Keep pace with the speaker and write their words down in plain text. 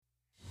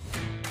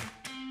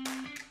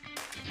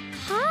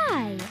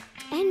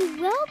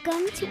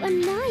welcome to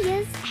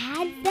Anaya's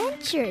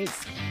Adventures.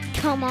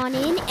 Come on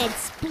in and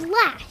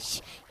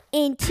splash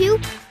into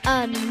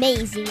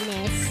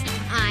amazingness.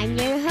 I'm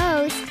your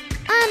host,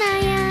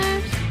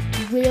 Anaya.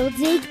 We'll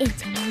dig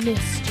into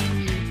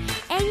mystery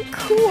and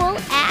cool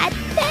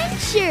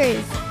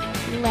adventures.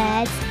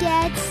 Let's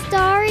get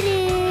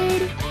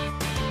started.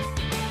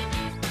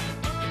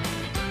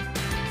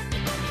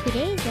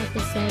 Today's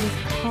episode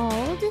is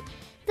called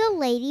The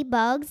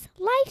Ladybug's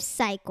Life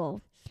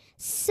Cycle.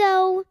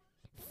 So,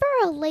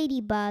 for a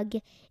ladybug,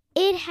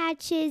 it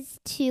hatches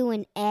to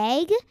an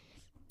egg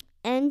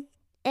and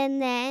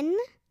then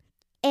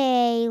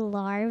a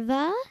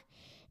larva,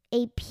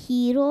 a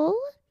petal,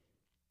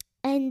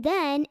 and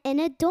then an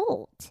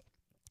adult.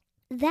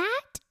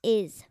 That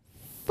is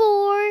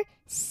 4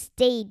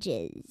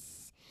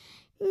 stages.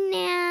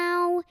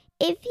 Now,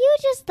 if you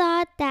just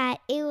thought that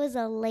it was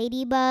a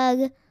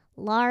ladybug,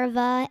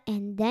 larva,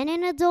 and then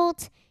an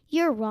adult,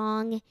 you're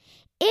wrong.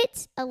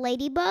 It's a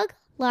ladybug,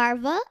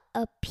 larva,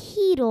 a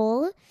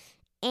petal,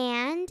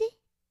 and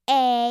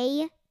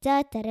a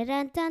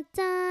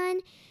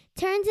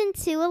turns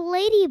into a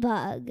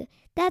ladybug.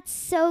 That's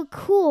so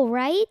cool,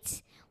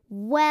 right?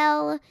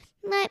 Well,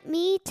 let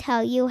me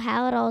tell you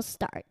how it all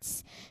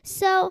starts.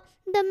 So,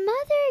 the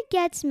mother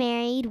gets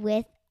married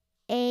with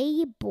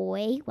a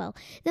boy. Well,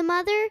 the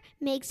mother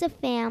makes a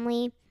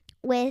family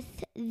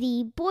with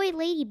the boy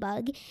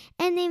ladybug,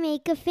 and they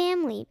make a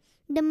family.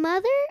 The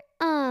mother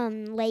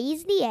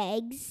lays the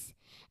eggs,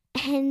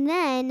 and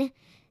then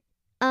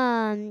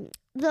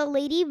the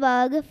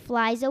ladybug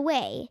flies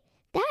away.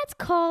 That's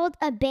called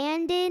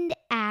abandoned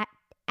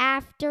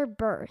after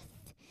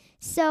birth.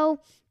 So,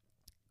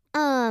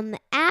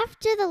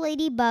 after the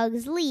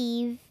ladybugs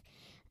leave,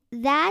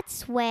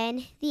 that's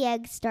when the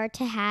eggs start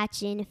to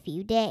hatch in a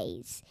few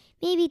days,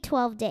 maybe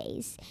 12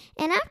 days.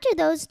 And after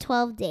those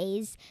 12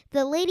 days,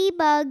 the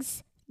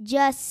ladybugs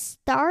just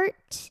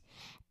start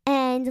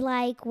and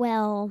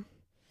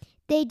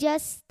they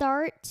just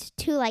start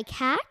to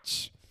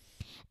hatch,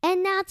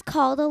 and that's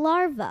called a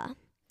larva.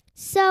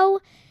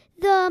 So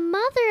the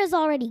mother is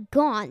already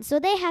gone, so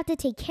they have to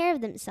take care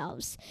of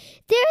themselves.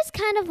 There's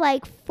kind of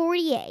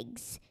 40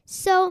 eggs,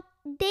 so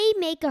they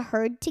make a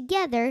herd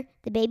together.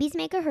 The babies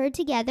make a herd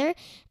together,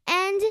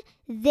 and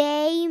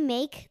they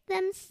make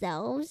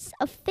themselves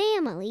a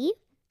family.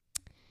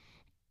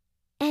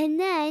 And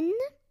then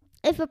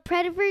if a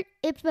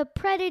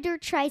predator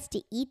tries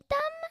to eat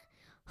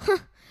them,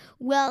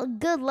 well,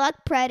 good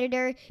luck,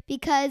 predator,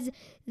 because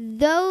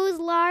those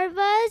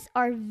larvas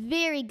are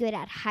very good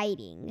at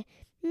hiding.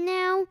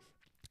 Now,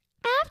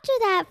 after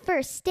that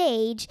first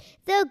stage,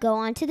 they'll go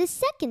on to the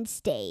second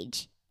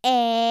stage.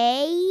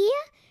 A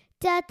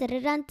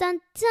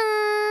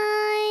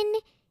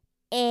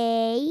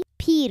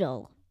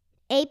petal.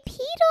 A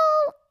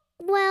petal,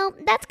 well,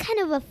 that's kind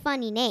of a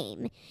funny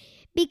name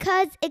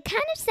because it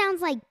kind of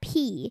sounds like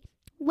pea.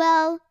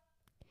 Well,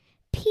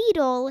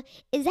 petal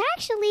is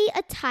actually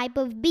a type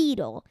of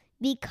beetle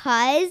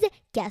because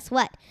guess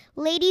what?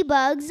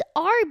 Ladybugs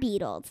are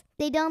beetles.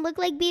 They don't look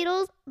like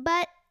beetles,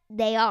 but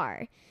they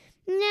are.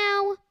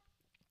 Now,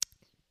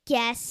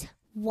 guess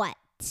what?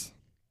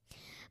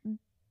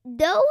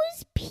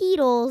 Those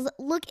petals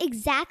look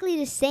exactly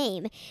the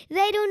same.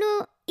 They don't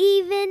know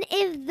even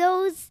if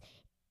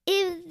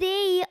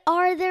they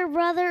are their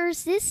brother or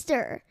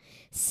sister.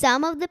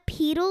 Some of the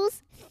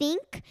petals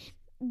think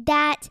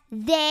that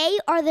they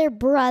are their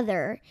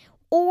brother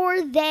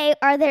or they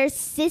are their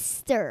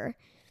sister.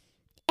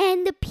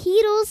 And the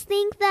petals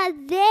think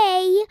that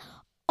they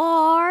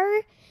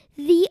are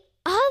the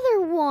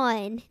other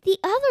one, the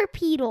other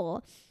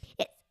petal.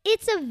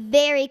 It's a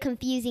very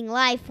confusing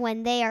life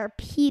when they are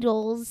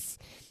petals.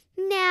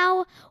 Now,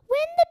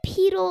 when the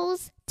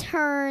petals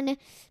turn,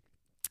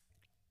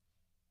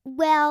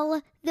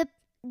 well,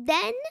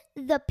 then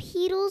the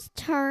petals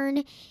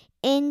turn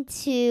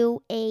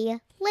into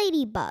a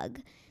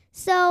ladybug.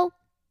 So,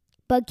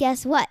 but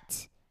guess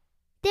what?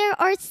 There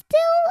are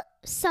still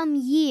some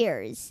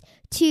years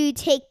to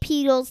take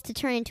petals to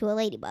turn into a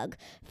ladybug.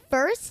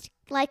 First,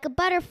 like a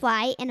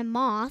butterfly and a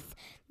moth,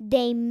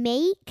 they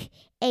make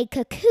a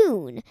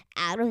cocoon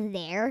out of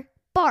their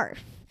barf.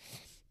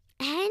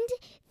 And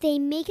they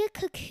make a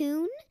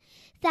cocoon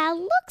that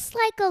looks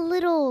like a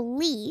little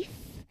leaf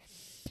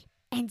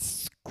and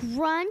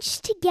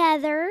scrunch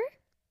together,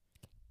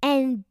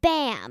 and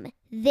bam,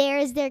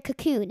 there's their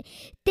cocoon.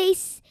 They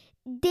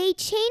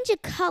change a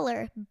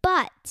color,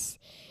 but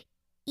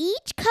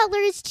each color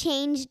is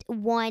changed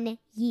 1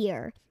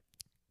 year.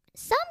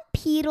 Some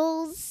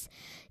petals,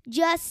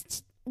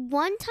 just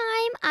one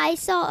time I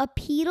saw a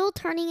petal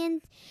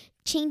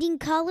changing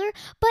color,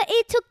 but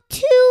it took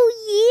 2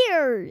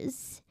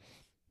 years.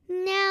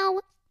 Now,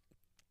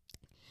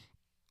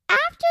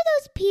 after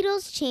those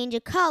petals change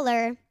a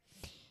color,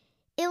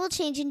 it will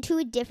change into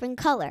a different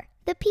color.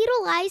 The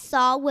petal I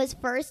saw was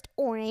first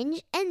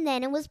orange and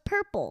then it was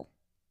purple.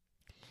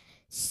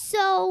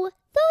 So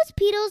those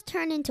petals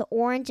turn into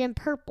orange and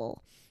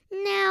purple.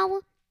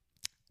 Now,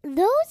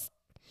 those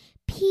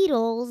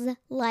petals,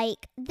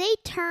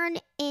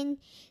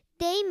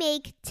 they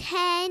make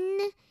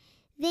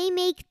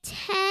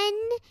 10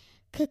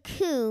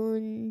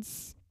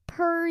 cocoons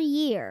per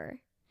year.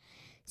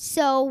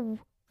 So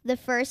the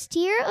first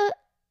year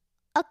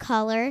a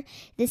color,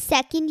 the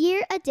second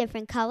year a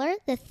different color,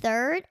 the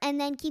third, and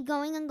then keep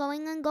going and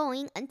going and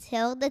going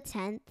until the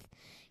 10th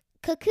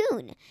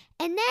cocoon.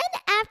 And then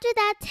after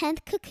that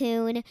 10th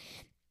cocoon,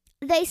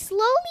 they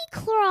slowly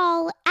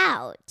crawl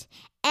out,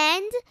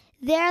 and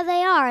there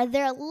they are,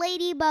 their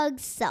ladybug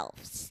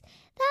selves.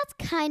 That's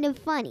kind of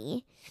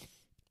funny.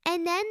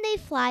 And then they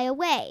fly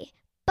away.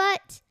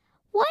 But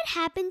what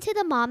happened to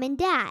the mom and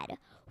dad?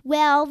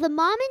 Well, the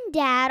mom and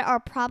dad are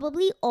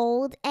probably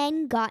old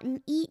and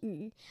gotten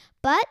eaten.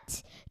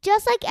 But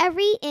just like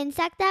every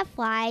insect that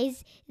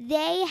flies,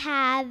 they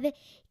have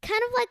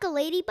kind of like a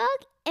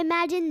ladybug.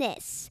 Imagine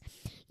this.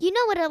 You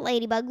know what a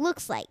ladybug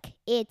looks like.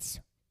 It's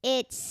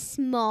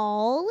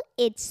small,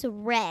 it's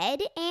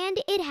red,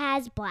 and it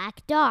has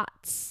black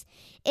dots.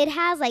 It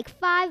has like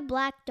 5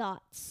 black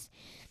dots.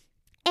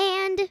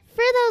 And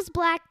for those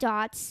black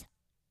dots,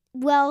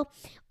 well,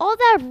 all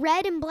that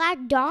red and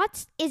black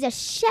dots is a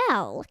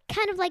shell,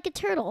 kind of like a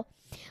turtle.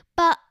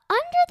 But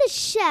under the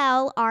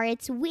shell are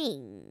its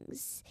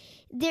wings.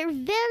 They're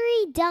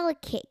very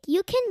delicate.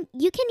 You can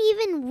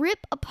even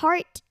rip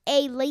apart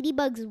a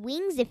ladybug's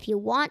wings if you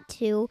want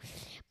to,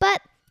 but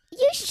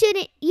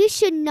you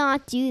should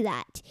not do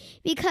that,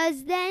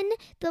 because then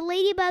the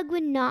ladybug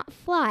would not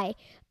fly,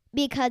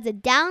 because a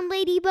down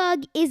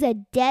ladybug is a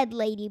dead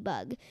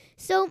ladybug.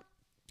 So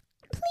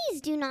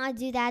please do not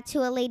do that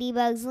to a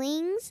ladybug's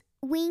wings.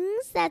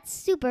 That's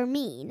super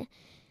mean.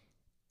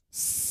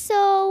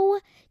 So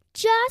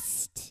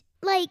just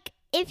like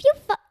if you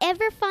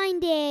ever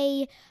find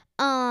a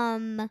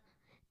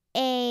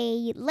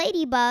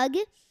ladybug,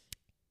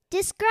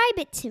 describe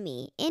it to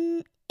me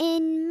in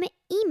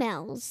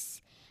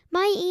emails.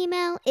 My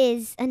email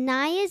is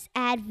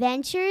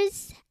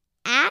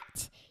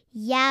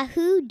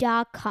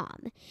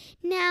anayasadventures@yahoo.com.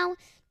 Now,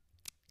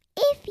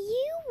 if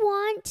you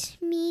want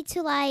me to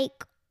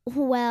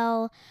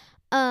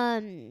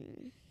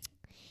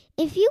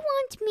if you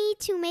want me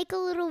to make a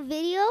little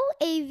video,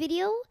 a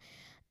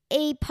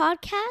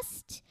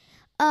podcast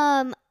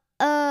of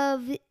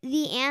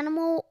the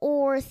animal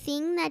or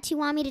thing that you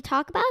want me to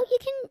talk about, you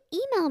can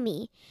email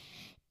me.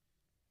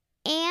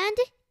 And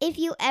if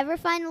you ever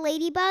find a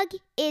ladybug,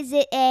 is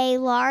it a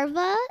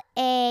larva,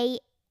 an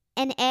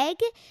egg,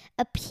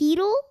 a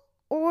petal,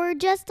 or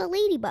just a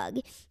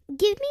ladybug?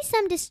 Give me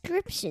some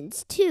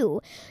descriptions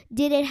too.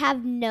 Did it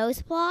have no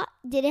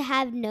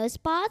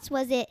spots?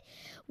 Was it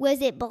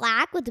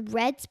black with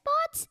red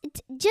spots?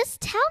 Just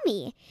tell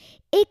me.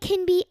 It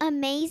can be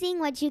amazing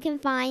what you can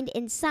find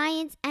in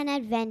science and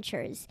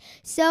adventures.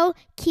 So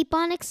keep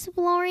on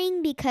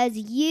exploring, because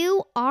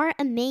you are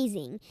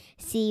amazing.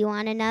 See you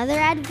on another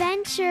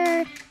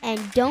adventure.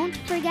 And don't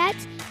forget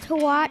to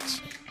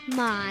watch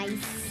my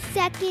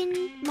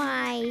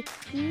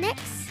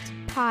next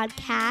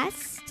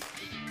podcast,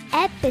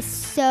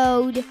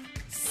 episode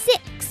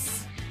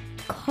 6,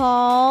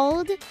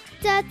 called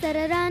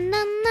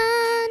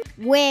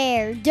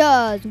Where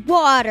Does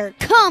Water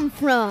Come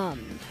From?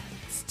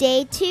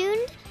 Stay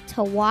tuned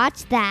to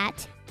watch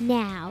that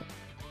now.